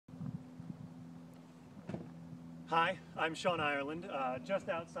Hi, I'm Sean Ireland, just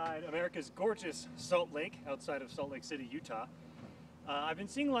outside America's gorgeous Salt Lake, outside of Salt Lake City, Utah. I've been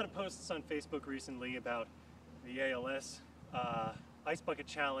seeing a lot of posts on Facebook recently about the ALS Ice Bucket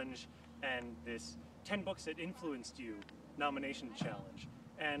Challenge and this 10 Books That Influenced You nomination challenge.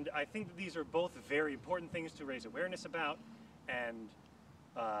 And I think that these are both very important things to raise awareness about, and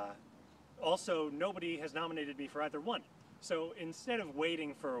also nobody has nominated me for either one. So instead of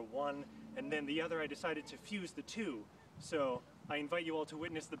waiting for one and then the other, I decided to fuse the two. So I invite you all to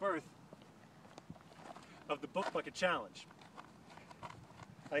witness the birth of the Book Bucket Challenge.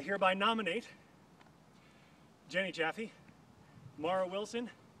 I hereby nominate Jenny Jaffe, Mara Wilson,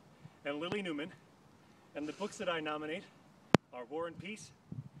 and Lily Newman. And the books that I nominate are War and Peace,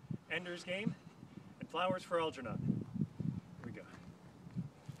 Ender's Game, and Flowers for Algernon. Here we go.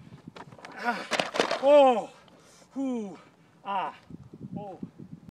 Ah, oh, whoo, ah, oh.